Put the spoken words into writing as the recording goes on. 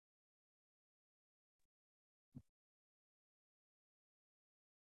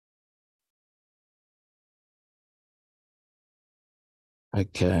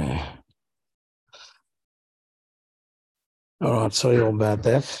Okay. All right. Sorry all about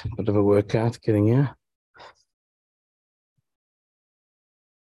that. Bit of a workout getting here.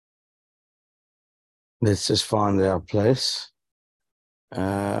 Let's just find our place.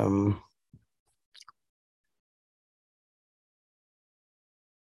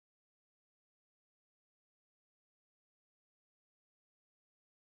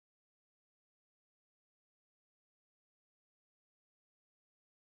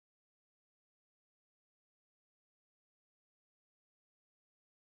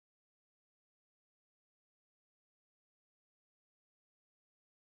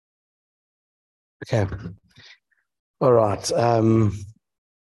 Okay. All right.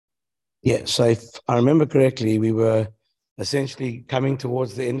 Yeah. So if I remember correctly, we were essentially coming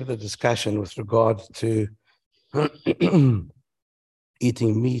towards the end of the discussion with regard to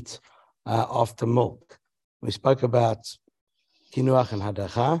eating meat after milk. We spoke about kinuach and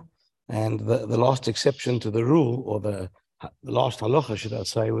hadacha, and the last exception to the rule, or the last halacha, should I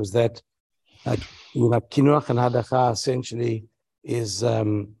say, was that kinuach and hadacha essentially is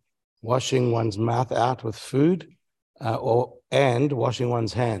washing one's mouth out with food, and washing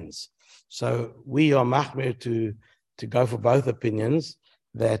one's hands. So we are machmir to go for both opinions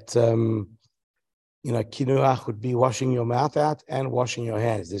that kinuach would be washing your mouth out and washing your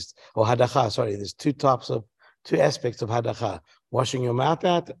hands. There's two aspects of hadacha: washing your mouth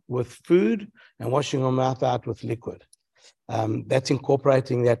out with food and washing your mouth out with liquid. That's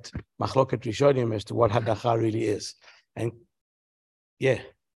incorporating that machloket rishonim as to what hadacha really is.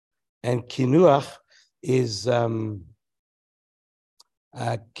 And kinuach is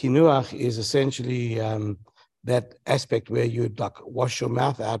essentially that aspect where you'd like wash your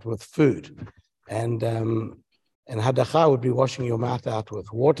mouth out with food, and hadacha would be washing your mouth out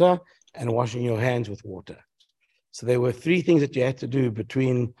with water and washing your hands with water. So there were three things that you had to do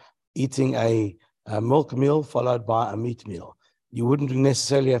between eating a milk meal followed by a meat meal. You wouldn't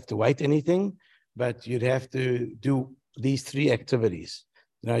necessarily have to wait anything, but you'd have to do these three activities.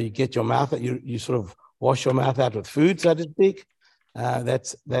 You get your mouth, you sort of wash your mouth out with food, so to speak.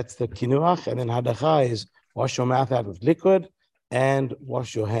 That's the kinuach, and then hadacha is wash your mouth out with liquid and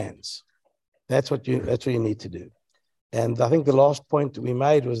wash your hands. That's what you need to do. And I think the last point we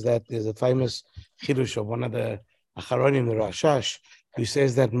made was that there's a famous chidush of one of the acharonim, the Rashash, who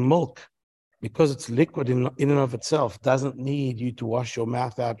says that milk, because it's liquid in and of itself, doesn't need you to wash your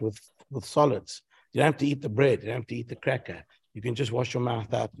mouth out with solids. You don't have to eat the bread. You don't have to eat the cracker. You can just wash your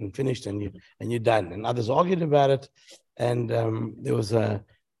mouth out and finished, and you're done. And others argued about it, and there was a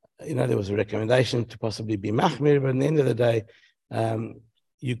recommendation to possibly be machmir, but at the end of the day,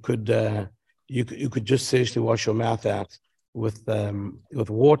 you could just seriously wash your mouth out with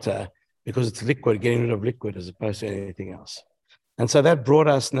water, because it's liquid, getting rid of liquid as opposed to anything else. And so that brought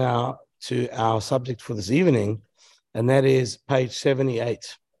us now to our subject for this evening, and that is page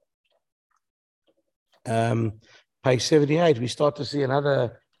 78. Page 78, we start to see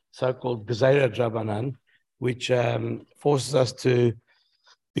another so-called Tzurba M'Rabanan, which forces us to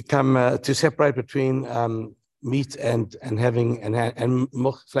become to separate between meat and Fleishiks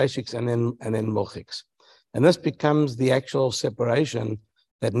and then Milchiks. And this becomes the actual separation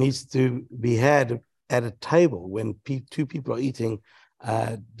that needs to be had at a table when two people are eating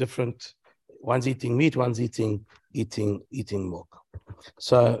different. One's eating meat, one's eating milk.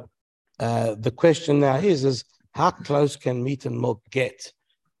 So the question now is how close can meat and milk get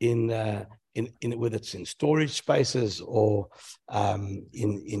in whether it's in storage spaces or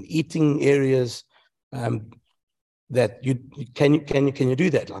in eating areas, that you do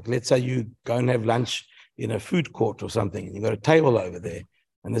that? Like, let's say you go and have lunch in a food court or something, and you've got a table over there,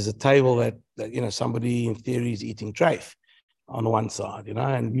 and there's a table that somebody in theory is eating treif on one side,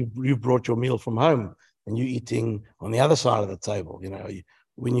 and you brought your meal from home and you're eating on the other side of the table.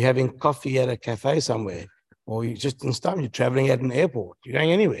 When you're having coffee at a cafe somewhere, or you just in Stam, you're traveling at an airport, you're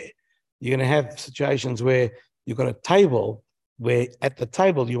going anywhere, you're going to have situations where you've got a table where at the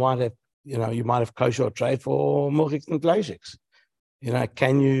table you might have kosher or treif or milchiks and fleishiks.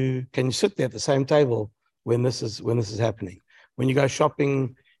 Can you sit there at the same table when this is happening? When you go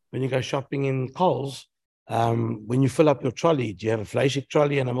shopping in Coles, when you fill up your trolley, do you have a Fleishik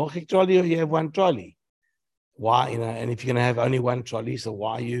trolley and a Milchik trolley, or you have one trolley? Why, and if you're going to have only one trolley, so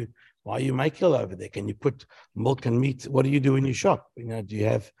why you make it over there? Can you put milk and meat? What do you do when you shop? Do you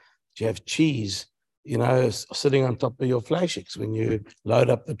have cheese, sitting on top of your Fleishiks when you load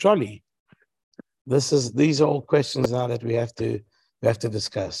up the trolley? These are all questions now that we have to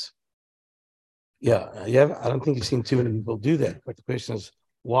discuss. Yeah, I don't think you've seen too many people do that, but the question is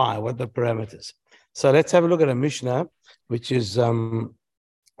why? What are the parameters? So let's have a look at a Mishnah, which is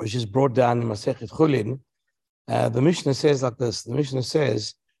which is brought down in Masechet Chulin, the Mishnah says like this. The Mishnah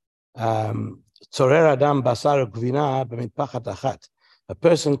says, Tzorer Adam Basar Gvina b'mitpachat achat. A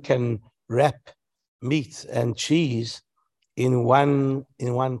person can wrap meat and cheese in one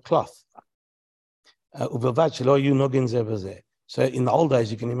cloth. So in the old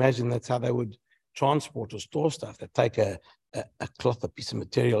days, you can imagine that's how they would transport or store stuff. They take a cloth, a piece of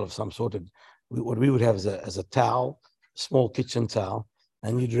material of some sort, what we would have as a towel, a small kitchen towel,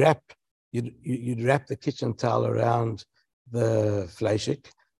 and you'd wrap the kitchen towel around the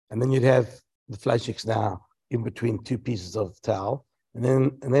Fleishik, and then you'd have the Fleishiks now in between two pieces of towel, and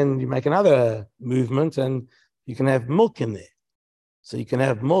then you make another movement, and you can have milk in there. So you can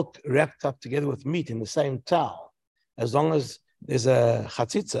have milk wrapped up together with meat in the same towel, as long as there's a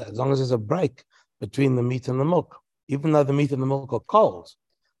chatzitza, as long as there's a break between the meat and the milk. Even though the meat and the milk are cold,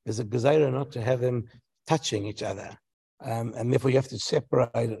 there's a gezeira not to have them touching each other, and therefore you have to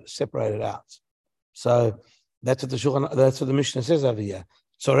separate it out. So that's what the Mishnah says over here.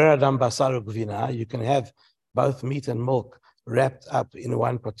 Tzorer adam basar gvina. You can have both meat and milk wrapped up in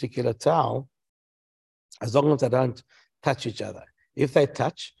one particular towel, as long as they don't touch each other. If they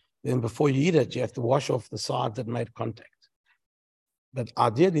touch, then before you eat it, you have to wash off the side that made contact. But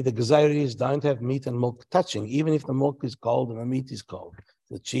ideally, the gezeiris don't have meat and milk touching, even if the milk is cold and the meat is cold.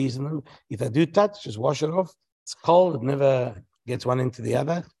 The cheese and them, if they do touch, just wash it off. It's cold, it never gets one into the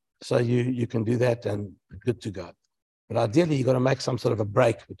other. So you can do that and good to go. But ideally, you've got to make some sort of a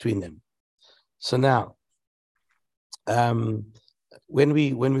break between them. So now, when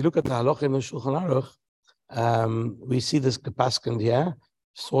we look at the halacha in the Shulchan Aruch, we see this gepaskened here,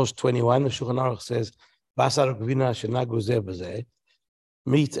 source 21. The Shulchan Aruch says, "Basar gvina shenagu zeh b'zeh."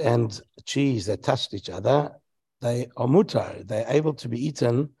 Meat and cheese that touched each other, they are mutar. They're able to be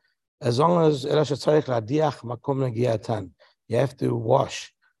eaten as long as you have to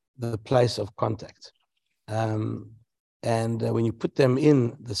wash the place of contact. And when you put them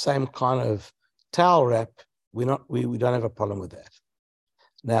in the same kind of towel wrap, we don't have a problem with that.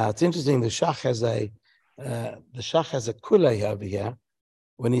 Now it's interesting. The Shach has a kulei over here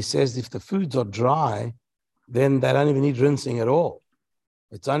when he says if the foods are dry, then they don't even need rinsing at all.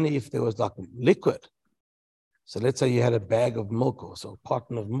 It's only if there was like liquid. So let's say you had a bag of milk or so, a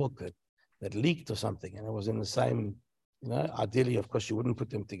carton of milk that leaked or something, and it was in the same, ideally, of course, you wouldn't put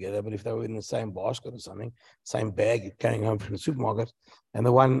them together, but if they were in the same basket or something, same bag you're carrying home from the supermarket, and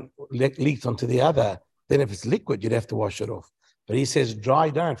the one leaked onto the other, then if it's liquid, you'd have to wash it off. But he says dry,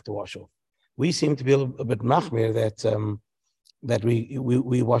 you don't have to wash off. We seem to be a bit machmir that we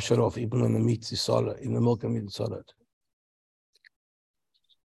wash it off even when the meat is solid, in the milk and meat is solid.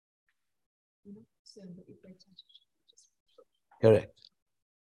 Correct.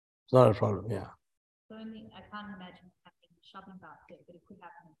 It's not a problem, yeah. So I can't imagine having a shopping basket, but it could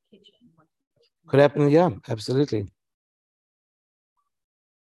happen in the kitchen. Could happen, yeah, absolutely.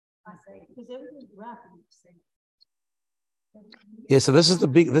 Because everything's wrapped. Yeah, so this is the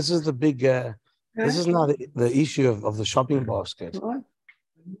big this is now the issue of the shopping basket.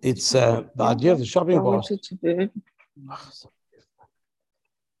 It's the idea of the shopping basket.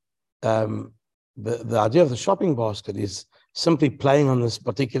 The idea of the shopping basket is simply playing on this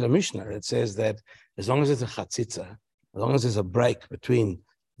particular Mishnah. It says that as long as there's a chatzitza, as long as there's a break between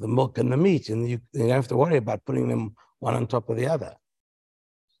the milk and the meat, and you don't have to worry about putting them one on top of the other.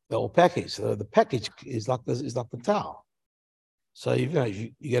 They're all packaged. So the package is like the towel. So you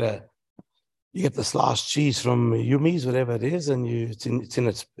get the sliced cheese from Yumi's, whatever it is, and it's in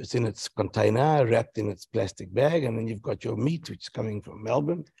its container, wrapped in its plastic bag, and then you've got your meat, which is coming from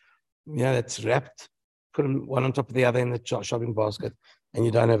Melbourne. That's wrapped. Put them one on top of the other in the shopping basket, and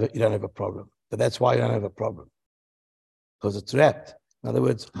you don't have a problem. But that's why you don't have a problem, because it's wrapped. In other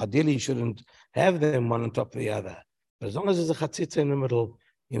words, ideally you shouldn't have them one on top of the other. But as long as there's a chatzitza in the middle,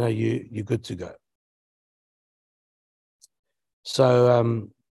 you're good to go. So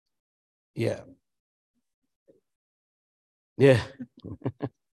yeah.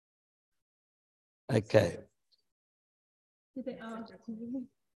 Okay.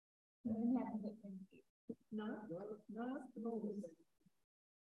 No.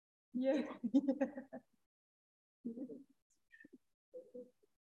 Yeah.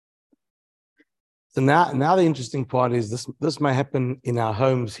 So now the interesting part is this may happen in our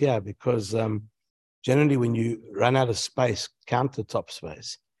homes here because generally when you run out of space, countertop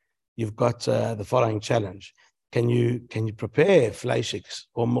space, you've got the following challenge. Can you prepare Fleishiks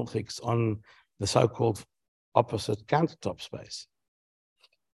or Milchiks on the so-called opposite countertop space?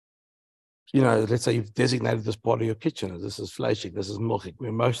 let's say you've designated this part of your kitchen as this is Fleishik, this is Milchik,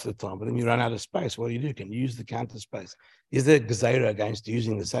 where most of the time, but then you run out of space. What do? You can use the counter space. Is there a gezerah against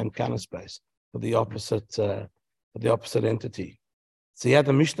using the same counter space for the opposite entity? So yeah,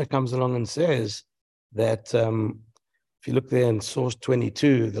 the Mishnah comes along and says that if you look there in source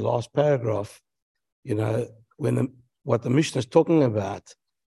 22, the last paragraph, what the Mishnah is talking about,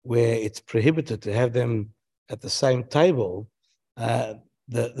 where it's prohibited to have them at the same table,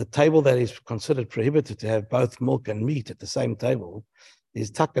 the table that is considered prohibited to have both milk and meat at the same table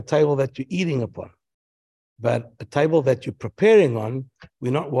is a table that you're eating upon. But a table that you're preparing on,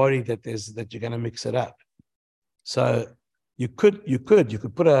 we're not worried that you're going to mix it up. So you could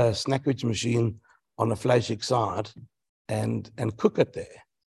put a snackage machine on a Fleishik side and cook it there.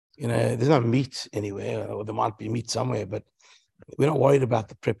 There's no meat anywhere, or there might be meat somewhere, but we're not worried about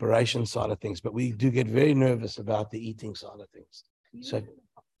the preparation side of things. But we do get very nervous about the eating side of things. So,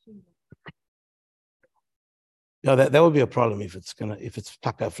 yeah, that would be a problem if it's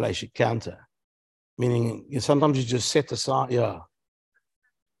taka Fleishik counter, meaning sometimes you just set aside. Yeah.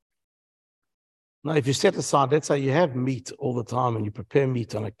 No, if you set aside, let's say you have meat all the time and you prepare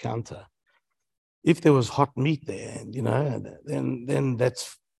meat on a counter. If there was hot meat there, then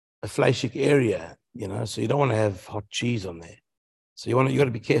that's a Fleishik area, so you don't want to have hot cheese on there. So you got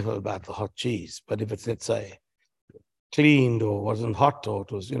to be careful about the hot cheese. But if it's, let's say, cleaned or wasn't hot, or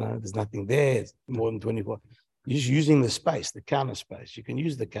it was, there's nothing there, it's more than 24, you're just using the space, the counter space. You can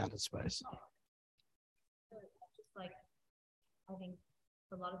use the counter space. Just like, I think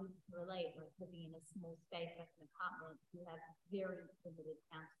a lot of people can relate, like living in a small space, like an apartment, you have very limited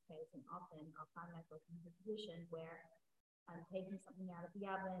counter space, and often I'll find myself in a position where I'm taking something out of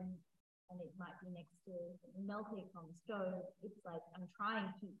the oven and it might be next to melting on the stove. It's like I'm trying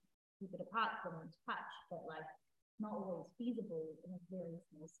to keep it apart from it touch, but like not always feasible in a very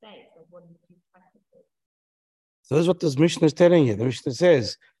small space. Like, what do you do practically? So that's what this Mishnah is telling you. The Mishnah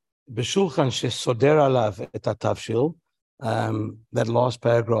says, "B'shulchan shesoder alav et hatavshil." That last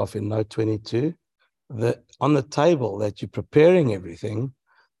paragraph in note 22, on the table that you're preparing everything,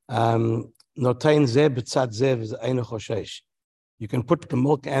 notain zeh b'tzad zeh v'eino choshesh. You can put the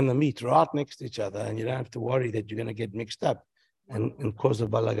milk and the meat right next to each other, and you don't have to worry that you're going to get mixed up and cause a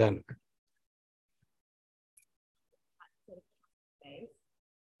balagan.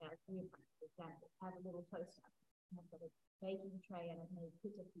 Have a little toaster. I've got a baking tray and I've made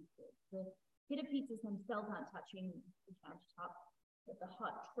pita pizzas. The pita pizzas themselves aren't touching the countertop, but the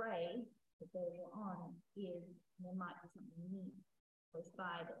hot tray that they were on there might be something neat close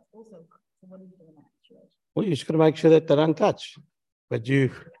by that's also hot. So what do you do in that situation? Well, you just got to make sure that they don't touch. But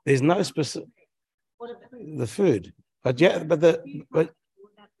there's no specific. What about the food? But yeah, but tray.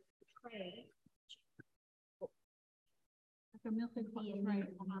 Like a Milchik tray.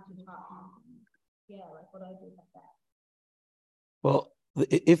 Yeah, like what I do like that. Well,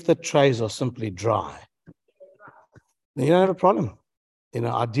 if the trays are simply dry, then you don't have a problem.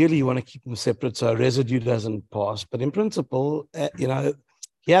 Ideally you want to keep them separate so residue doesn't pass. But in principle,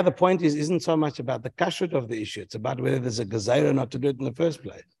 here the point isn't so much about the kashrut of the issue. It's about whether there's a gezerah not to do it in the first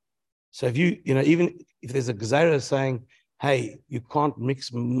place. So if even if there's a gezerah saying, hey, you can't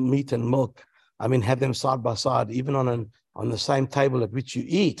mix meat and milk, have them side by side, even on the same table at which you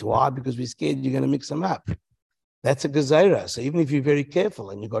eat. Why? Because we're scared you're going to mix them up. That's a gezerah. So even if you're very careful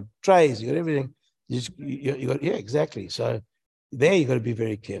and you've got trays, you've got everything, you got, yeah, exactly. So there you've got to be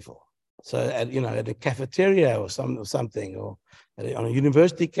very careful. So at a cafeteria or something, or on a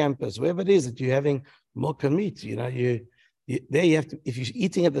university campus, wherever it is that you're having milk and meat, there you have to, if you're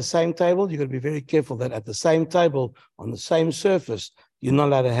eating at the same table, you've got to be very careful that at the same table, on the same surface, you're not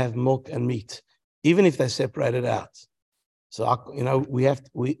allowed to have milk and meat, even if they're separated out. So, we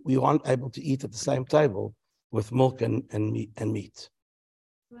aren't able to eat at the same table with milk and meat.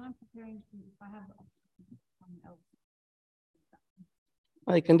 When I'm preparing food, if I have someone else.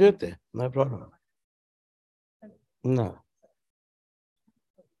 Oh, you can do it there, no problem. No.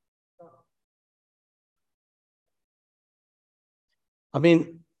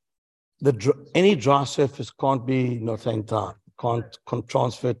 Any dry surface can't be nothing time, can't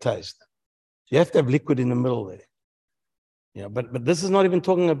transfer taste. You have to have liquid in the middle there. Yeah, but this is not even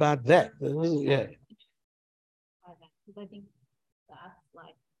talking about that. Yeah. Because I think that's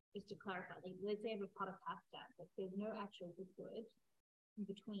like, just to clarify, like, let's say I have a pot of pasta, but there's no actual liquid in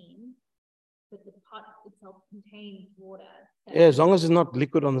between, but the pot itself contains water. Yeah, as long as it's not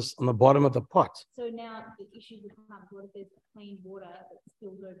liquid on the bottom of the pot. So now the issue becomes, what if there's plain water that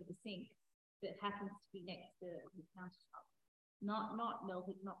spills over the sink that happens to be next to the countertop? Not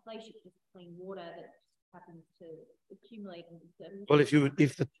melted, not Fleishik, just plain water that happens to accumulate in certain. Well,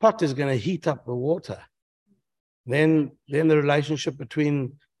 if the pot is going to heat up the water, then the relationship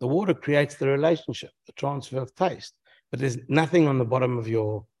between the water creates the relationship, the transfer of taste. But there's nothing on the bottom of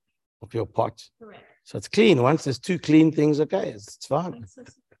your pot. Correct. So it's clean. Once there's two clean things, okay, it's fine.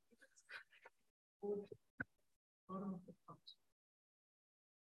 Bottom of the pot.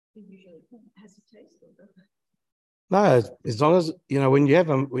 It usually has a taste of it. No, as long as when you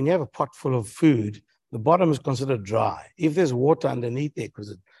have a pot full of food, the bottom is considered dry. If there's water underneath there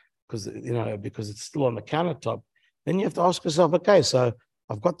because it's still on the countertop, then you have to ask yourself, okay, so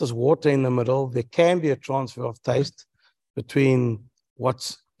I've got this water in the middle. There can be a transfer of taste between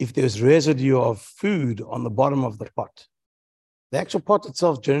if there's residue of food on the bottom of the pot. The actual pot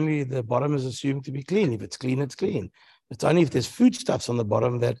itself, generally, the bottom is assumed to be clean. If it's clean, it's clean. It's only if there's foodstuffs on the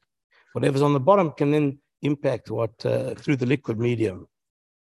bottom that whatever's on the bottom can then impact through the liquid medium.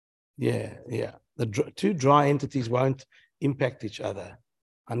 Yeah. The two dry entities won't impact each other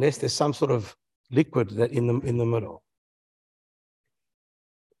unless there's some sort of liquid that in the middle.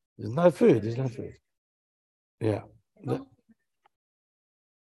 There's no food. Yeah.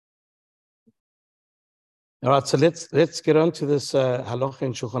 All right, so let's get on to this halacha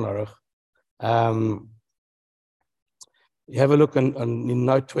in Shulchan Aruch. You have a look in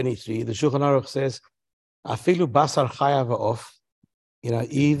note 23. The Shulchan Aruch says, "Afilu basar chayav of,"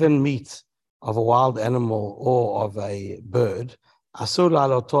 even meat of a wild animal or of a bird. Asur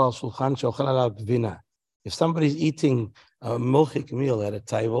la'aloto al shulchan she'ochel alav gvina. If somebody's eating a milchik meal at a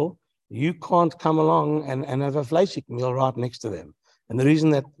table, you can't come along and have a Fleishik meal right next to them. And the reason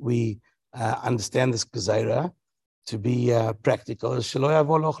that we understand this gezeira to be practical is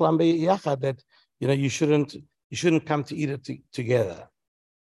that you shouldn't come to eat it together.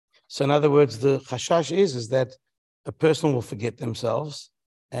 So in other words, the chashash is that a person will forget themselves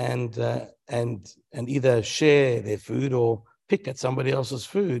and either share their food or pick at somebody else's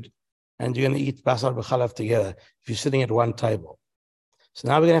food, and you're going to eat basar b'chalav together if you're sitting at one table. So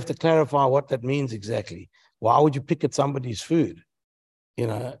now we're going to have to clarify what that means exactly. Why would you pick at somebody's food?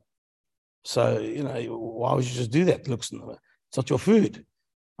 So, why would you just do that? It's not your food.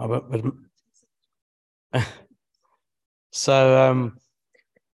 So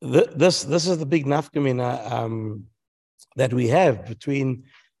this is the big nafkamina that we have between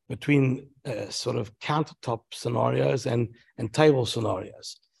sort of countertop scenarios and table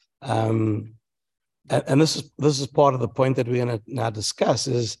scenarios. And this is part of the point that we're going to now discuss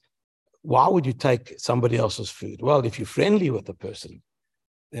is, why would you take somebody else's food? Well, if you're friendly with the person,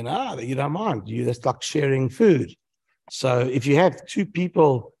 then you don't mind. That's like sharing food. So if you have two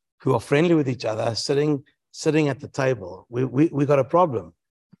people who are friendly with each other sitting at the table, we got a problem.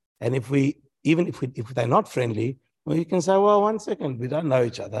 And if they're not friendly, well, you can say, well, 1 second, we don't know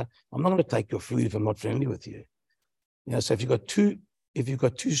each other. I'm not going to take your food if I'm not friendly with you. So if you've got two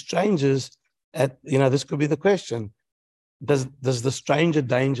strangers this could be the question. Does the stranger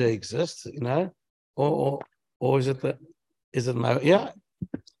danger exist? Or is it no? Yeah.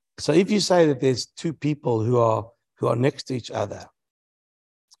 So if you say that there's two people who are next to each other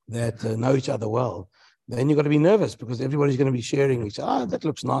that know each other well, then you've got to be nervous because everybody's going to be sharing each other. That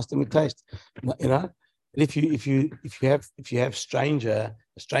looks nice. Let me taste. But if you have a stranger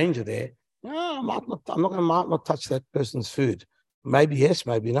there, no, I'm not going to touch that person's food. Maybe yes,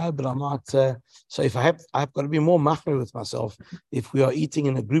 maybe no, but I might. So if I've got to be more machmir with myself if we are eating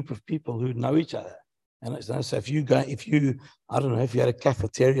in a group of people who know each other. And so if you had a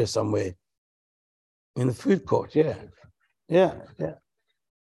cafeteria somewhere in the food court, yeah.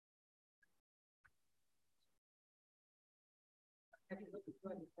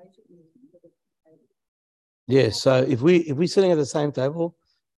 Yeah, so if we're sitting at the same table,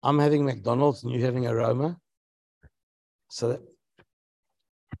 I'm having McDonald's and you're having aroma. So that,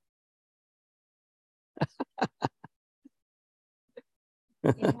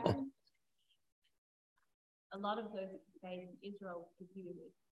 a lot of those days in Israel give you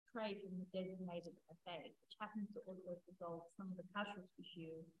trade in the designated buffet, which happens to also resolve some of the kashrut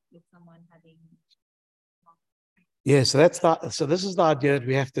issue with someone having. Yeah, so this is the idea that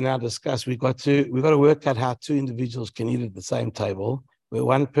we have to now discuss. We've got to work out how two individuals can eat at the same table, where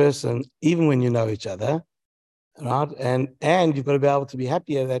one person, even when you know each other, right, and you've got to be able to be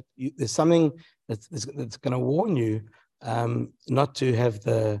happier that there's something that's going to warn you not to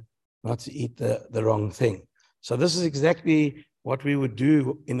eat the wrong thing. So this is exactly what we would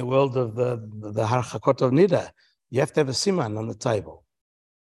do in the world of the harchakot of nida. You have to have a siman on the table.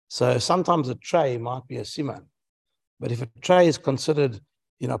 So sometimes a tray might be a siman. But if a tray is considered,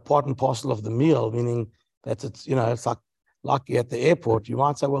 part and parcel of the meal, meaning that it's like like you're at the airport, you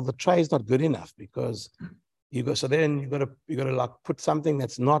might say, well, the tray is not good enough because then you got to like put something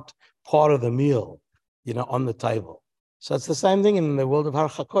that's not part of the meal, on the table. So it's the same thing in the world of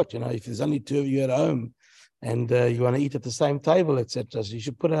harchakot. If there's only two of you at home and you want to eat at the same table, etc. So you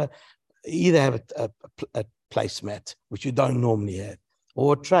should either have a placemat, which you don't normally have,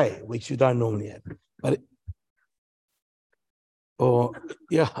 or a tray, which you don't normally have. So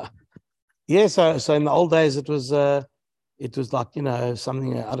in the old days it was like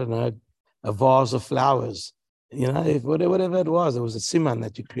something, I don't know, a vase of flowers, whatever it was a siman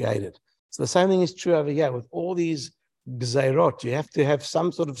that you created. So the same thing is true over here with all these gzeirot. You have to have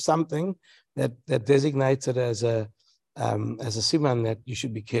some sort of something that designates it as a siman that you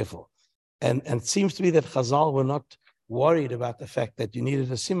should be careful. And it seems to be that Chazal were not worried about the fact that you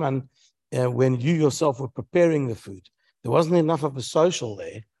needed a siman when you yourself were preparing the food. There wasn't enough of a social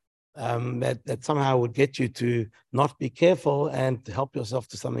there that somehow would get you to not be careful and to help yourself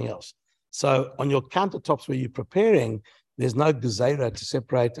to something else. So on your countertops where you're preparing, there's no gezeira to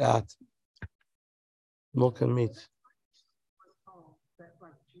separate out milk and meat.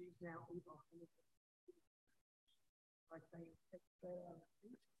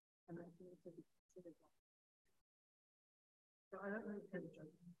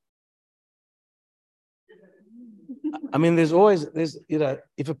 I mean, there's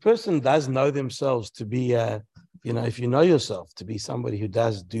if a person does know themselves to be, if you know yourself to be somebody who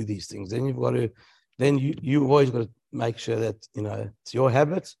does do these things, then you've always got to make sure that, it's your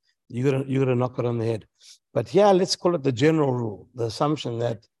habit. You got to knock it on the head. But yeah, let's call it the general rule, the assumption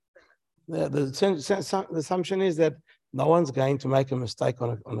that, the assumption is that no one's going to make a mistake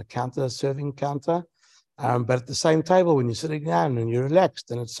on a serving counter. But at the same table, when you're sitting down and you're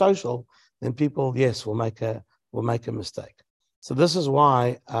relaxed and it's social, then people, yes, will make a mistake. So this is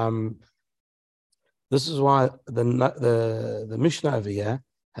why the Mishnah over here.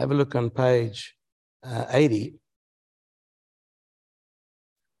 Have a look on page 80,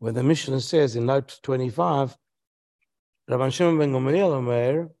 where the Mishnah says in note 25, Rabban Shimon ben Gamliel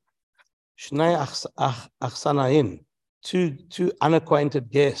Omer, Shnei achsanayin, two unacquainted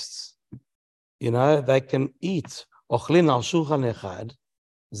guests, they can eat ochlin al shulchan echad,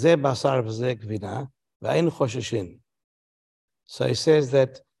 ze basar v'ze gvina, v'ein chosheshin. So he says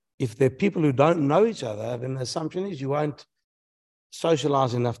that if they're people who don't know each other, then the assumption is you won't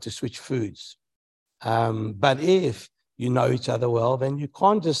socialize enough to switch foods. But if you know each other well, then you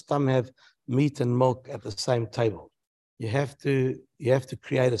can't just have meat and milk at the same table. You have to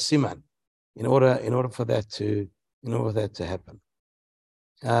create a siman in order for that to happen.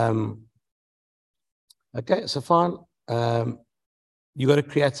 Okay, so fine. You got to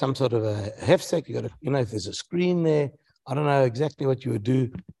create some sort of a hefsek. You got to, if there's a screen there, I don't know exactly what you would do,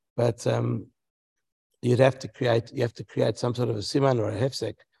 but you have to create some sort of a siman or a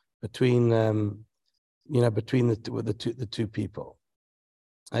hefsek between the two people.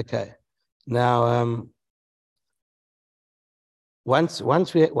 Okay. Now, once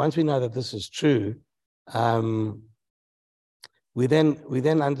we know that this is true, we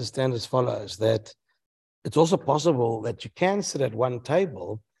then understand as follows, that it's also possible that you can sit at one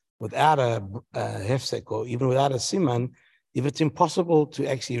table without a hefsek or even without a siman if it's impossible to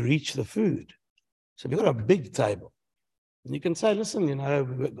actually reach the food. So if you've got a big table, and you can say, listen,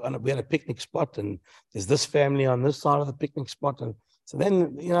 we had a picnic spot and there's this family on this side of the picnic spot. And so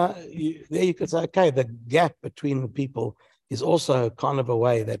then, there you could say, okay, the gap between the people is also kind of a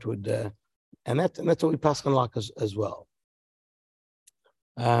way that would, and that's what we pass on like as well.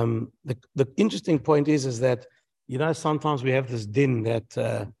 The interesting point is that, sometimes we have this din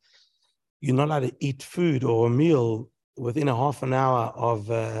that you're not allowed to eat food or a meal within a half an hour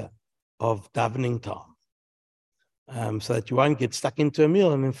of davening time, so that you won't get stuck into a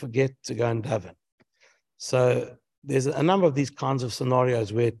meal and then forget to go and daven. So there's a number of these kinds of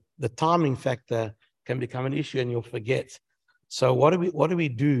scenarios where the timing factor can become an issue and you'll forget. So what do we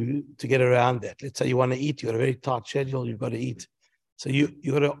do to get around that? Let's say you want to eat, you've got a very tight schedule, you've got to eat. So you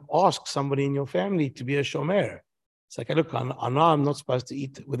got to ask somebody in your family to be a shomer. It's like, look, I know I'm not supposed to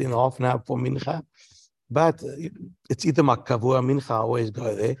eat within half an hour for mincha, but it's either my kavua mincha, I always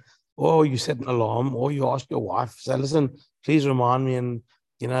go there, or you set an alarm, or you ask your wife, say, listen, please remind me, and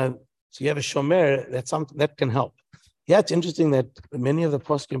so you have a shomer. That's something that can help. Yeah, it's interesting that many of the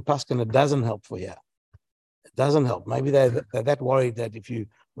poskim paskin, it doesn't help for you. It doesn't help. Maybe they're that worried that if you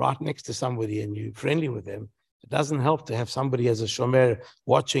right next to somebody and you're friendly with them, it doesn't help to have somebody as a shomer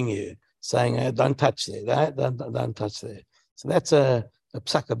watching you, saying, hey, don't touch there, don't touch there. So that's a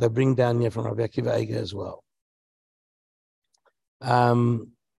psak that they bring down here from Rabbi Akiva Eiger as well.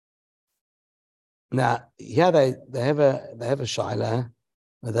 Now, here they have a shaila.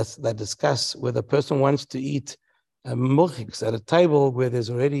 They discuss whether a person wants to eat milchiks at a table where there's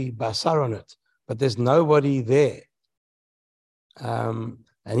already basar on it, but there's nobody there. And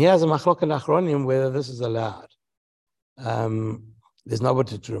here's a machlok and achronim whether this is allowed. There's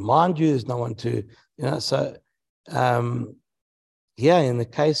nobody to remind you. There's no one to, So, in the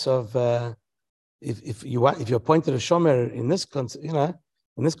case of if you're appointed a shomer in this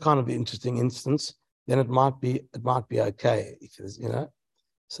in this kind of interesting instance, then it might be okay. If there's,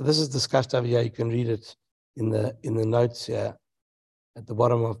 So this is discussed over here. You can read it in the notes here at the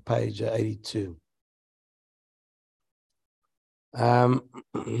bottom of page 82.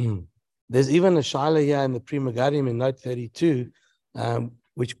 There's even a shaila here in the Pri Megadim in note 32,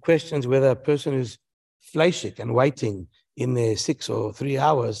 which questions whether a person who's Fleishik and waiting in there 6 or 3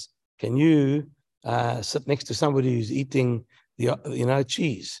 hours, can you sit next to somebody who's eating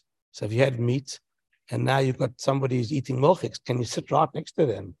cheese? So if you had meat and now you've got somebody who's eating milchiks, can you sit right next to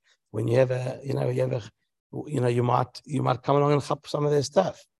them when you have you might come along and chop some of their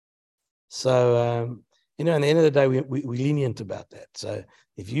stuff. So at the end of the day, we're lenient about that. So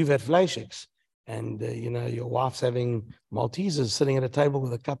if you've had Fleishiks and your wife's having Maltesers sitting at a table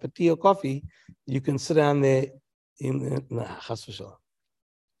with a cup of tea or coffee, you can sit down there chas v'shalom.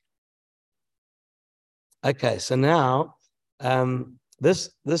 Okay, so now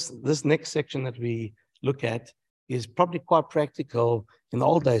this next section that we look at is probably quite practical. In the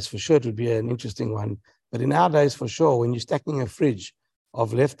old days, for sure, it would be an interesting one. But in our days, for sure, when you're stacking a fridge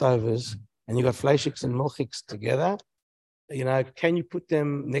of leftovers and you've got Fleishiks and Milchiks together, can you put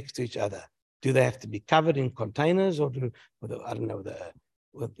them next to each other? Do they have to be covered in containers or with a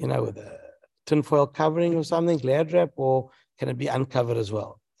tinfoil covering or something, glad wrap, or can it be uncovered as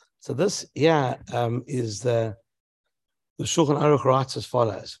well? So this is the Shulchan Aruch writes as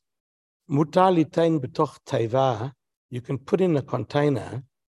follows. Mutar litain betoch teiva, you can put in a container,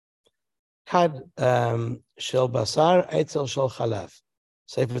 kad shel basar eitzel shel chalav.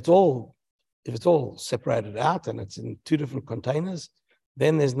 So if it's all separated out and it's in 2 different containers,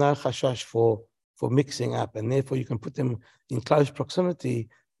 then there's no chashash for mixing up, and therefore you can put them in close proximity,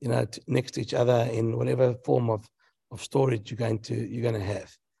 next to each other in whatever form of storage you're going to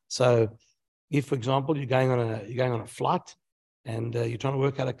have. So, if, for example, you're going on a flight and you're trying to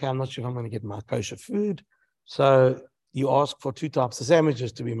work out, okay, I'm not sure if I'm going to get my kosher food, so you ask for 2 types of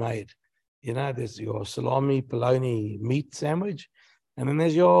sandwiches to be made. There's your salami, polony meat sandwich, and then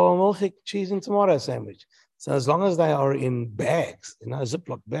there's your milchik cheese and tomato sandwich. So as long as they are in bags,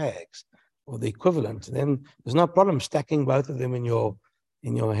 Ziploc bags or the equivalent, then there's no problem stacking both of them in your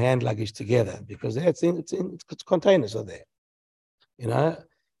hand luggage together, because it's containers are there.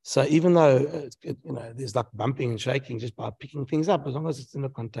 So even though there's like bumping and shaking just by picking things up, as long as it's in a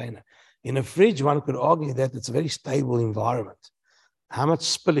container. In a fridge, one could argue that it's a very stable environment. How much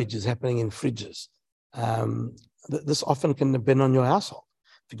spillage is happening in fridges? This often can depend on your household.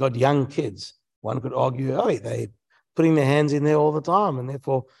 If you've got young kids, one could argue, they're putting their hands in there all the time, and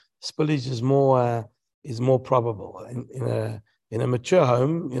therefore spillage is more probable. In a mature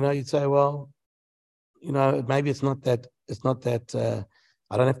home, you'd say, well, maybe it's not that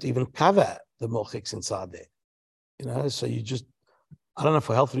I don't have to even cover the milchiks inside there. So you just, I don't know,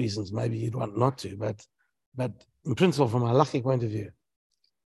 for health reasons, maybe you'd want not to, but in principle, from a halachic point of view.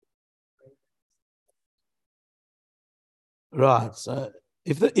 Right. So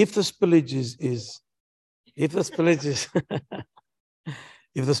if the spillage is if the spillage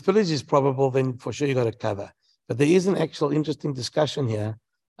is probable, then for sure you got to cover. But there is an actual interesting discussion here,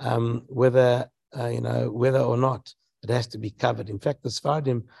 whether or not it has to be covered. In fact, the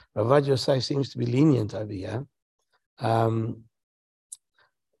Sfardim, Rav Yosef seems to be lenient over here.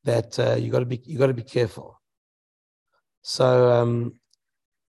 That you got to be careful. So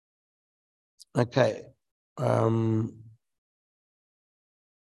okay.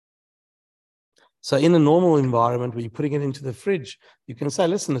 So in a normal environment where you're putting it into the fridge, you can say,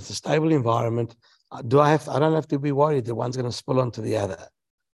 listen, it's a stable environment. I don't have to be worried that one's going to spill onto the other.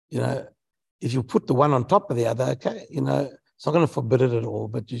 If you put the one on top of the other, okay, it's not going to forbid it at all,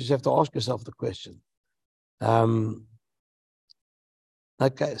 but you just have to ask yourself the question.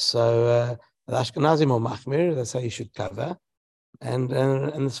 Okay, so the Ashkenazim are machmir, that's how you should cover, and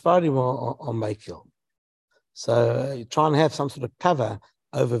the Sfardim are makil. So you try and have some sort of cover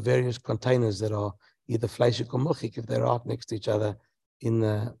over various containers that are either Fleishik or Milchik if they're out next to each other in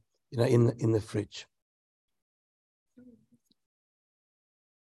the fridge.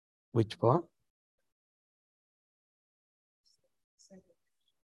 Which part?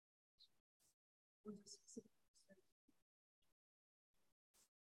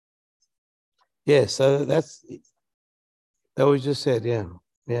 Yeah, so that's that we just said, yeah.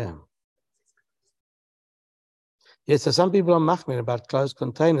 Yeah. Yeah, so some people are machmir about closed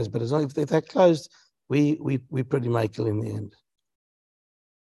containers, but as long if they're closed, we pretty makel in the end.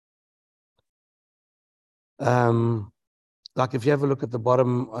 Like if you have a look at the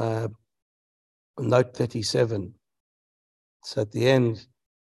bottom, note 37. So at the end,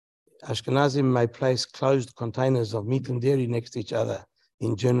 Ashkenazim may place closed containers of meat and dairy next to each other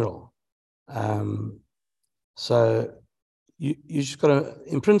in general. So you just got to,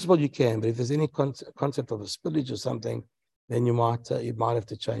 in principle, you can, but if there's any concept of a spillage or something, then you might have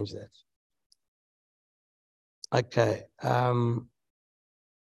to change that. Okay.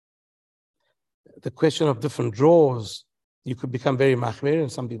 The question of different drawers, you could become very machmir,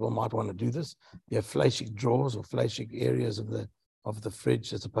 and some people might want to do this. You have Fleishik drawers or Fleishik areas of the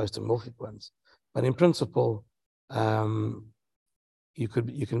fridge as opposed to Milchik ones. But in principle, you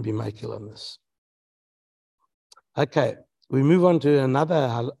can be makel on this. Okay, we move on to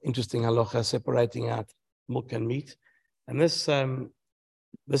another interesting halacha separating out milk and meat, and this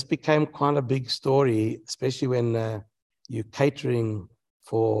became quite a big story, especially when you're catering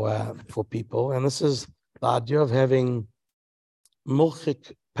for people, and this is the idea of having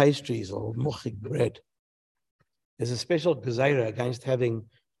milchik pastries or milchik bread. There's a special gezeira against having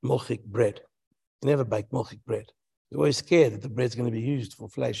milchik bread. You never bake milchik bread. You're always scared that the bread's going to be used for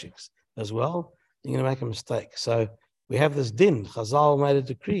fleishiks as well. You're going to make a mistake. So we have this din. Chazal made a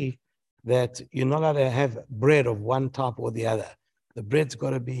decree that you're not allowed to have bread of one type or the other. The bread's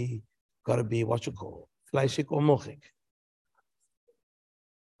got to be what you call fleishik or milchik.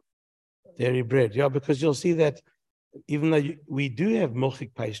 Dairy bread, yeah, because you'll see that even though we do have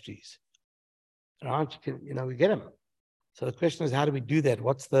milchik pastries, right? We get them. So the question is, how do we do that?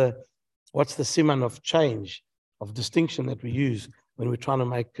 What's the siman of change, of distinction that we use when we're trying to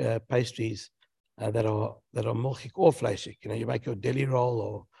make pastries that are milchik or fleishik? You make your deli roll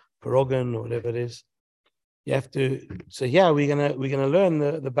or pierogan or whatever it is. You have to. So yeah, we're gonna learn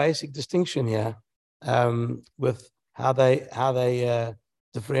the basic distinction here with how they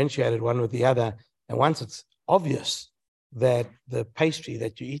differentiated one with the other. And once it's obvious that the pastry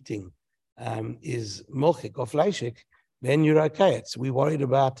that you're eating is milchik or fleishik, then you're okay. We're worried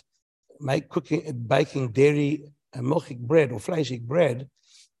about baking dairy milchik bread or fleishik bread,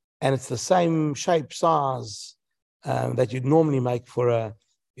 and it's the same shape, size that you'd normally make for a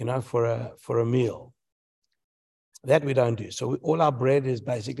meal. That we don't do. So all our bread is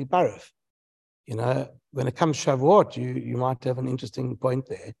basically paruf. When it comes Shavuot, you might have an interesting point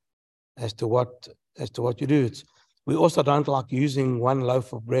there as to what you do. We also don't like using one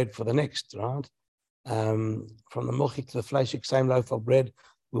loaf of bread for the next, right? From the milchik to the fleishik, same loaf of bread.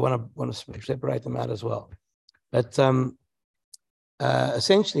 We want to separate them out as well. But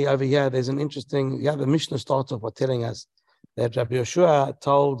essentially over here, there's an interesting. The Mishnah starts off by telling us that Rabbi Yeshua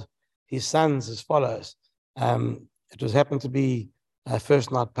told his sons as follows. It was happened to be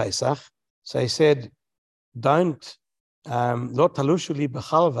first night Pesach. So he said, don't lo talushu li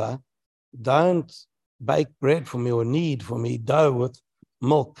b'chalva, don't bake bread for me or knead for me dough with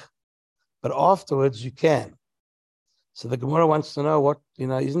milk, but afterwards you can. So the Gemara wants to know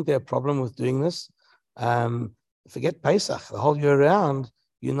isn't there a problem with doing this? Forget Pesach, the whole year round,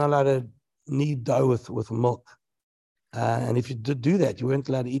 you're not allowed to knead dough with milk. And if you did do that, you weren't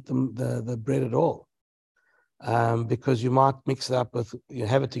allowed to eat the bread at all. Because you might mix it up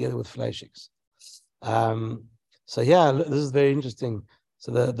have it together with fleishiks. So yeah, this is very interesting.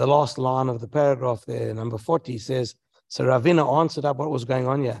 So the last line of the paragraph there, number 40, says, so Ravina answered up what was going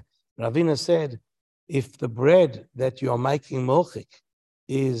on here. Ravina said, if the bread that you are making milchik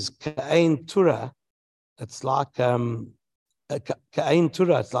is ka'ain tura, it's like ka'ain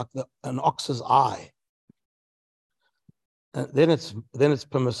tura, it's like an ox's eye. Then it's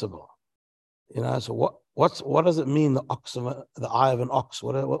permissible. So what does it mean, the eye of an ox?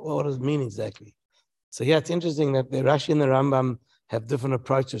 What does it mean exactly? So yeah, it's interesting that the Rashi and the Rambam have different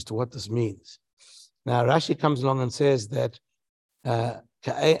approaches to what this means. Now Rashi comes along and says that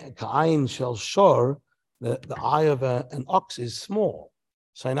ka'ayin shel shor, the eye of an ox is small.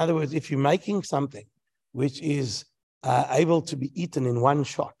 So in other words, if you're making something which is able to be eaten in one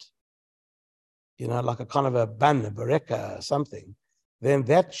shot, like a kind of a ban, a bareka, or something, then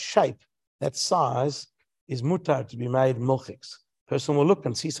that shape, that size is mutar to be made milchiks. Person will look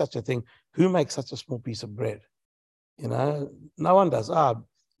and see such a thing. Who makes such a small piece of bread? No one does.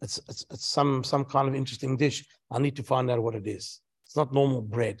 It's some kind of interesting dish. I need to find out what it is. It's not normal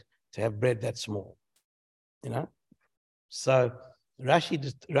bread to have bread that small. So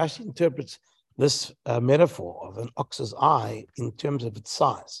Rashi interprets this metaphor of an ox's eye in terms of its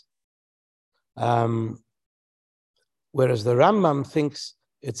size. Whereas the Rambam thinks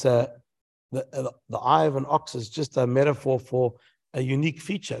it's the eye of an ox is just a metaphor for a unique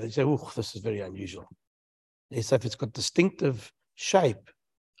feature. They say, "Oh, this is very unusual." They say if it's got distinctive shape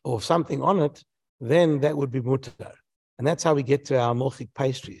or something on it, then that would be mutar. And that's how we get to our milchik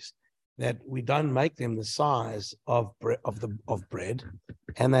pastries, that we don't make them the size of bread,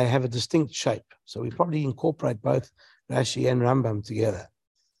 and they have a distinct shape. So we probably incorporate both Rashi and Rambam together.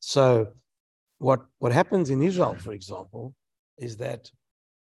 So what happens in Israel, for example, is that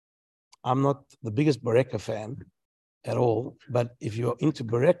I'm not the biggest Bereka fan at all, but if you're into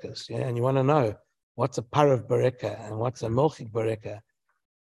Berekas, and you want to know what's a Parav Bereka and what's a Milchik Bereka,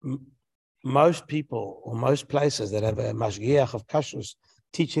 most people or most places that have a Mashgiach of Kashrus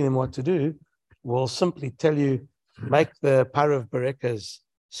teaching them what to do will simply tell you, make the Parav Berekas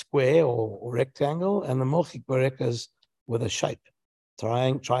square or rectangle and the Milchik Berekas with a shape,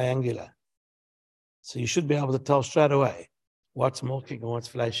 triangular. So you should be able to tell straight away what's Milchik and what's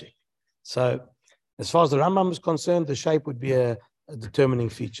Fleishik. So as far as the Rambam is concerned, the shape would be a determining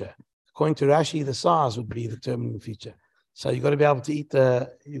feature. According to Rashi, the size would be a determining feature. So you got to be able to eat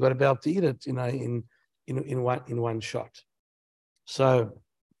it, in one shot. So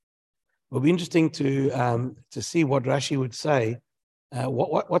it'll be interesting to see what Rashi would say.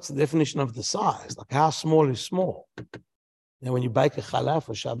 What's the definition of the size? Like how small is small? When you bake a challah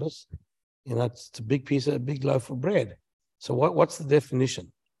for Shabbos, it's a big big loaf of bread. So what's the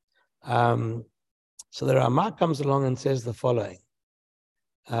definition? So the Ramah comes along and says the following.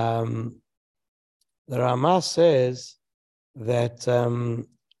 The Ramah says that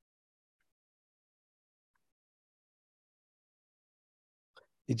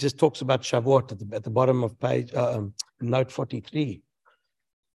he just talks about Shavuot at the bottom of page note 43.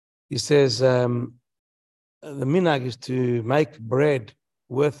 He says the minhag is to make bread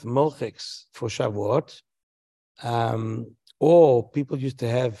with milchiks for Shavuot, or people used to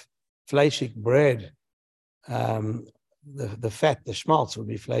have Fleishik bread. The fat, the schmaltz, would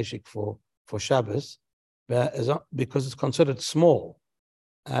be Fleishik for Shabbos, because it's considered small,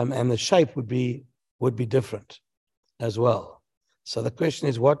 and the shape would be different as well. So the question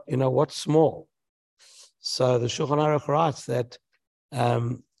is, what's small? So the Shulchan Aruch writes that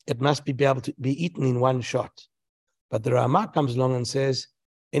it must be able to be eaten in one shot. But the Ramah comes along and says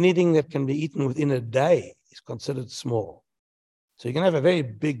anything that can be eaten within a day is considered small. So you can have a very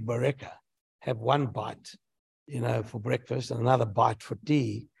big bareka, have one bite, for breakfast and another bite for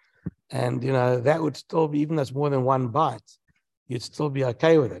tea. And, that would still be, even though it's more than one bite, you'd still be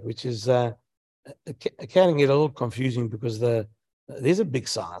okay with it, which is, it can get a little confusing because there's a big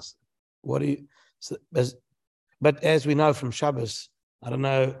size. But as we know from Shabbos, I don't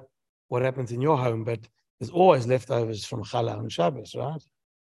know what happens in your home, but there's always leftovers from challah on Shabbos, right?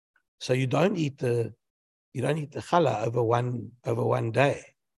 So you don't eat the challah over one day.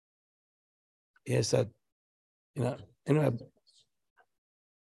 Yeah, so anyway.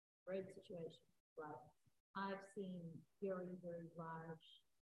 Bread situation, like I've seen very, very large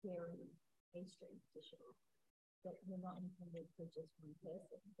dairy pastry dishes that were not intended for just one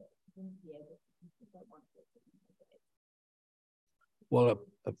person, but wouldn't be able to eat that one person in a day. Well,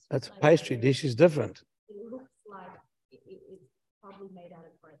 a pastry dish is different. It looks like it's probably made out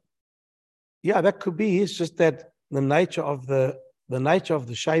of bread. Yeah, that could be. It's just that the nature of the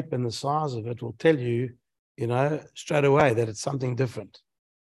shape and the size of it will tell you, straight away that it's something different.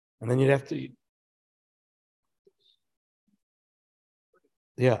 And then you'd have to,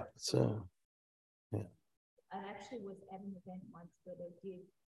 yeah. So, yeah. I actually was at an event once where they did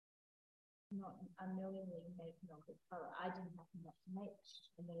not unknowingly make milk of color. I didn't have enough to make,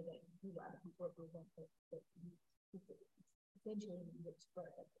 and then they do other people at the event that essentially which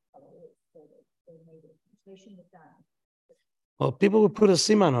bread that the color is, so they made it. They shouldn't have done. Well, people would put a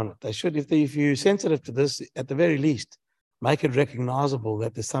siman on it. They should, if you're sensitive to this, at the very least, make it recognizable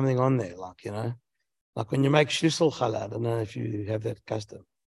that there's something on there, like when you make shlisel challah. I don't know if you have that custom.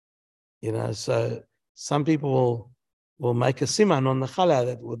 So some people will make a siman on the challah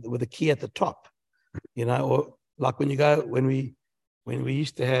that with a key at the top. Or like when we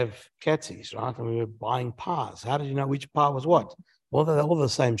used to have katzis, right, and we were buying pies. How did you know which pie was what? Well, they're all the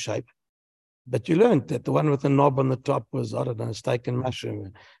same shape. But you learned that the one with the knob on the top was, I don't know, steak and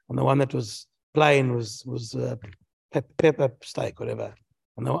mushroom. And the one that was plain was pepper steak, whatever.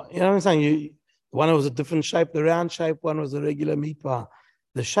 And you know what I'm saying? One was a different shape, the round shape, one was the regular meat pie.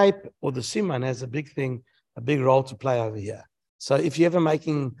 The shape or the siman has a big role to play over here. So if you're ever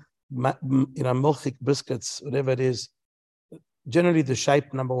making, milchik biscuits, whatever it is, generally the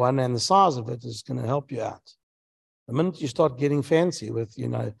shape, number one, and the size of it is going to help you out. The minute you start getting fancy with,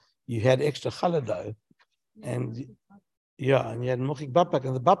 you had extra challah dough, and and you had milchik bapak,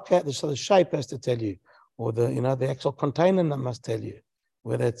 and the babka, so the shape has to tell you, or the actual container must tell you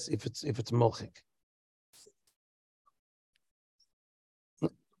whether it's if it's milchik.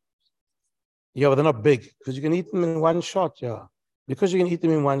 Yeah, but they're not big because you can eat them in one shot. Yeah, because you can eat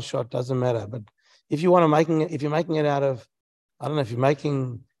them in one shot doesn't matter. But if you want to if you're making it out of, I don't know, if you're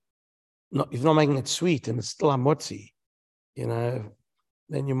not making it sweet and it's still hamotzi,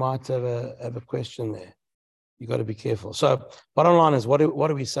 then you might have a question there. You got to be careful. So bottom line is, what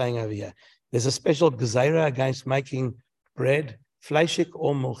are we saying over here? There's a special gezeira against making bread, Fleishik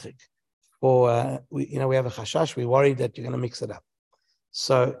or Milchik. Or we have a chashash. We're worried that you're going to mix it up.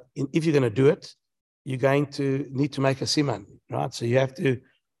 So if you're going to do it, you're going to need to make a siman, right? So you have to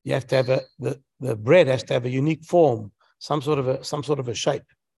have the bread has to have a unique form, some sort of a shape,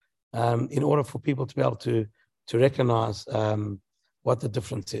 in order for people to be able to recognize what the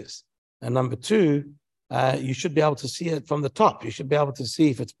difference is. And number two, you should be able to see it from the top. You should be able to see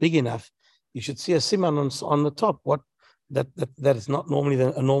if it's big enough. You should see a siman on the top. What that is not normally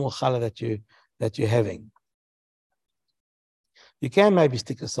a normal challah that you're having. You can maybe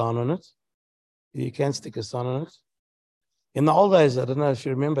stick a sign on it. You can stick a sign on it. In the old days, I don't know if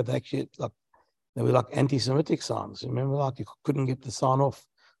you remember, they were like anti-Semitic signs. Remember, like you couldn't get the sign off.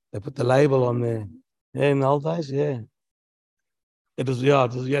 They put the label on there. Yeah, in the old days, yeah. You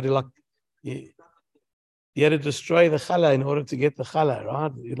had to destroy the challah in order to get the challah,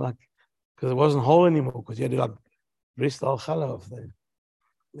 right? Because it wasn't whole anymore, because you had to rest the whole challah off there.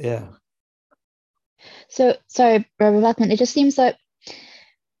 Yeah. So, sorry, Rabbi Bachman, it just seems like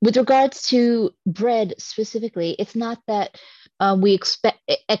with regards to bread specifically, it's not that we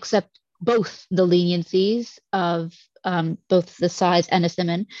accept both the leniencies of both the size and a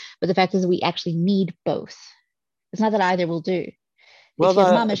siman, but the fact is that we actually need both. It's not that either will do. Well, if you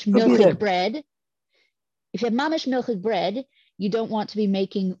have mamish milchik bread, you don't want to be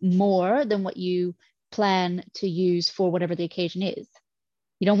making more than what you plan to use for whatever the occasion is.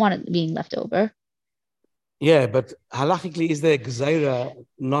 You don't want it being left over. Yeah, but halachically, is there a gezeira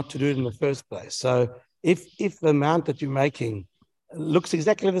not to do it in the first place? So if the amount that you're making looks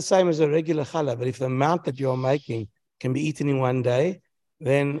exactly the same as a regular challah, but if the amount that you're making can be eaten in one day,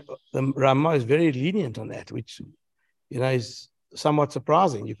 then the Ramah is very lenient on that, which is somewhat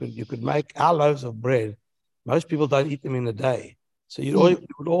surprising. You could make our loaves of bread. Most people don't eat them in a day, so you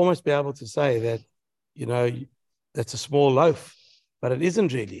would almost be able to say that that's a small loaf, but it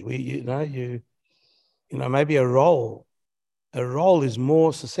isn't really. Maybe a roll is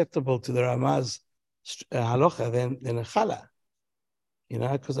more susceptible to the Ramah's halacha than a challah.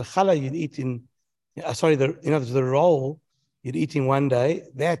 Because a challah you'd eat the roll you'd eat in one day,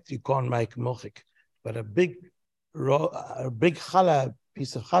 that you can't make milchik. But a big challah,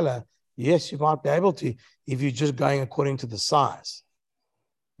 piece of challah, yes, you might be able to if you're just going according to the size.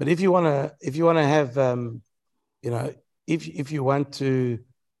 But if you want to have, if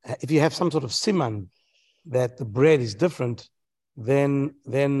you have some sort of siman that the bread is different, then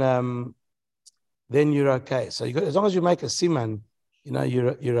you're okay. So as long as you make a siman,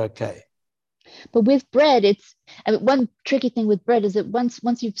 you're okay. But with bread, one tricky thing with bread is that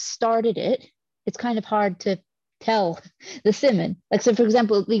once you've started it, it's kind of hard to tell the siman. Like, so for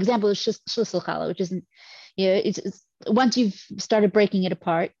example, the example is shlisel challah, which isn't, it's once you've started breaking it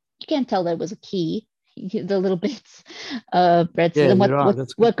apart, you can't tell that it was a key, the little bits of bread. So then what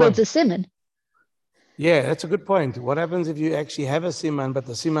goes a siman? Yeah, that's a good point. What happens if you actually have a siman, but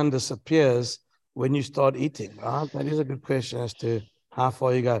the siman disappears when you start eating, right? That is a good question as to how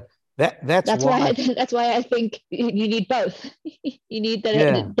far you go. That's why I think you need both. You need that.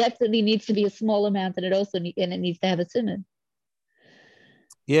 Yeah. It definitely needs to be a small amount, and it needs to have a siman.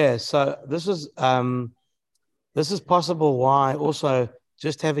 Yeah. So this is possible. Why also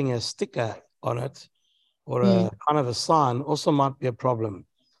just having a sticker on it or a kind of a sign also might be a problem,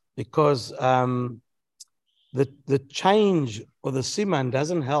 because the change or the siman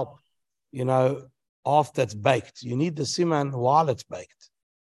doesn't help. After it's baked, you need the siman while it's baked.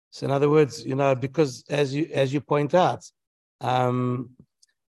 So in other words, because as you point out, to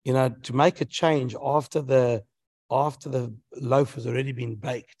make a change after the loaf has already been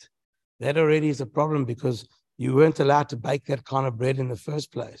baked, that already is a problem, because you weren't allowed to bake that kind of bread in the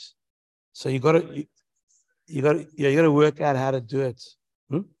first place. So you got to work out how to do it.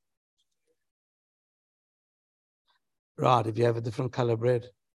 Right, if you have a different color bread.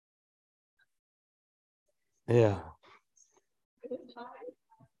 Yeah.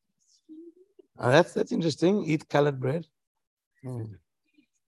 That's interesting. Eat colored bread.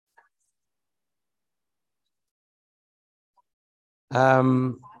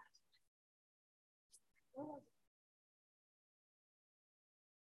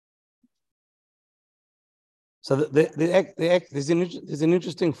 So there's an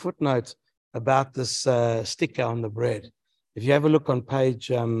interesting footnote about this sticker on the bread. If you have a look on page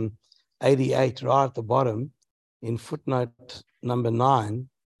 88, right at the bottom, in footnote number 9,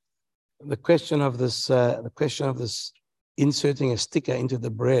 the question of this inserting a sticker into the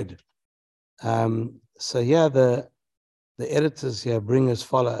bread. So here the editors here bring as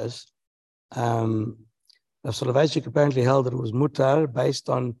follows. Fleishik apparently held that it was mutar based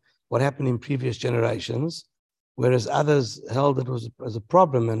on what happened in previous generations, whereas others held that it was a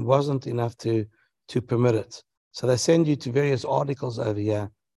problem and wasn't enough to permit it. So they send you to various articles over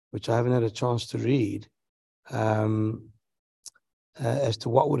here, which I haven't had a chance to read, as to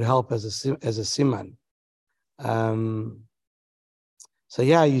what would help as a siman. So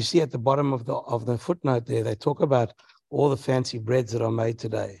yeah, you see at the bottom of the footnote there, they talk about all the fancy breads that are made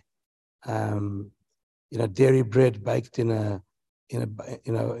today. Dairy bread baked in a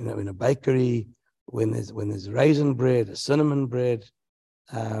bakery. When there's raisin bread, a cinnamon bread,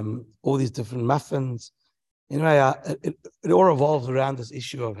 all these different muffins. Anyway, it all revolves around this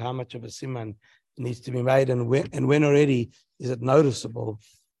issue of how much of a siman needs to be made and when already is it noticeable.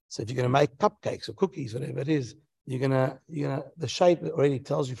 So if you're going to make cupcakes or cookies, whatever it is, you're gonna the shape already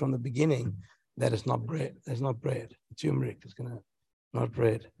tells you from the beginning that it's not bread. It's not bread. It's Umrik. It's not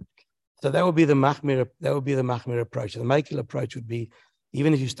bread. So that would be the machmir. That would be the machmir approach. The makil approach would be,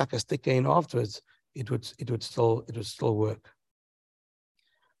 even if you stuck a sticker in afterwards, it would still work.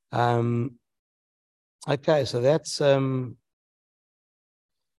 Okay, so that's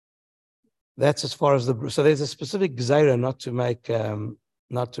as far as so there's a specific gzeira not to make a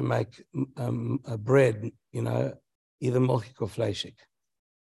bread, either milchik or fleishik.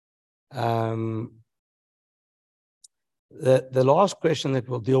 The last question that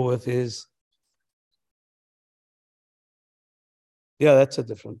we'll deal with is, yeah, that's a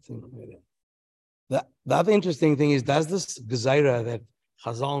different thing. The other interesting thing is, does this gzeira that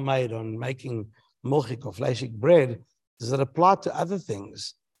Chazal made on making milchik or fleishik bread, does it apply to other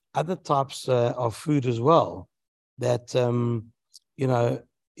things, other types of food as well? That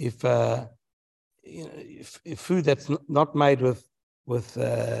if food that's not made with like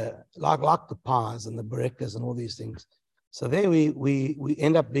the pies and the berekas and all these things, so there we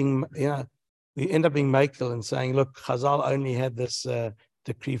end up being makel and saying, look, Chazal only had this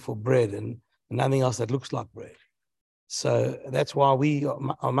decree for bread and nothing else that looks like bread. So that's why we are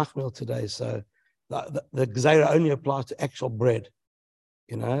machmil today. So the gzeira only applies to actual bread,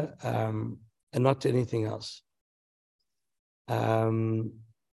 and not to anything else.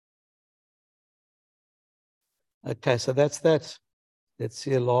 Okay, so that's that. Let's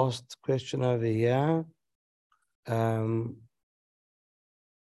see a last question over here.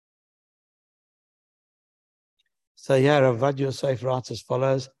 So yeah, Rav Yosef writes as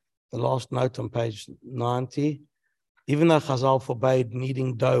follows, the last note on page 90. Even though Chazal forbade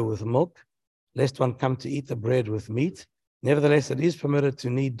kneading dough with milk, lest one come to eat the bread with meat, nevertheless, it is permitted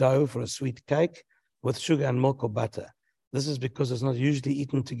to knead dough for a sweet cake with sugar and milk or butter. This is because it's not usually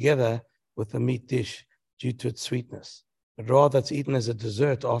eaten together with the meat dish due to its sweetness, but rather it's eaten as a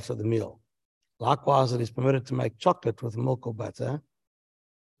dessert after the meal. Likewise, it is permitted to make chocolate with milk or butter,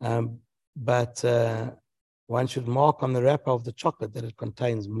 but one should mark on the wrapper of the chocolate that it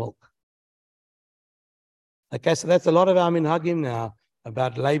contains milk. Okay, so that's a lot of our minhagim now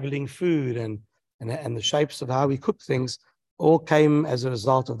about labeling food and the shapes of how we cook things all came as a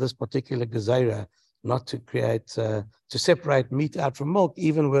result of this particular gezeira, not to create to separate meat out from milk,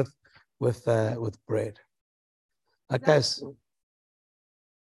 even with bread. Okay, so,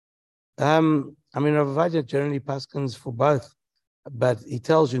 Rav Ovadia generally paskins for both, but he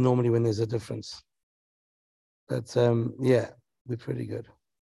tells you normally when there's a difference. But yeah, we're pretty good.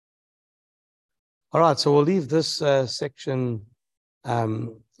 All right, so we'll leave this section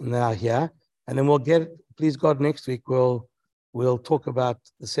now here, and then we'll please God, next week we'll talk about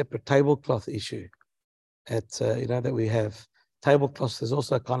the separate tablecloth issue that we have. Tablecloths, there's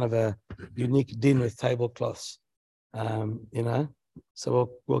also kind of a unique din with tablecloths,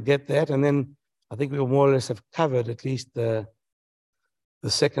 so we'll get that, and then I think we'll more or less have covered at least the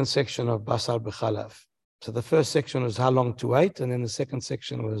second section of Basar B'Chalav. So the first section was how long to wait, and then the second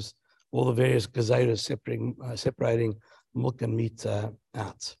section was all the various gezeiras separating milk and meat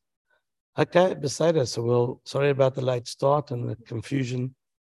out. Okay, beside us, so sorry about the late start and the confusion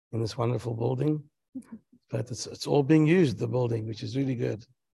in this wonderful building, but it's all being used, the building, which is really good.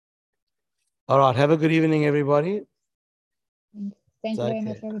 All right, have a good evening, everybody. Thank you very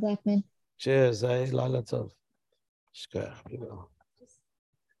much, Rabbi Blackman. Cheers, Laila Tov.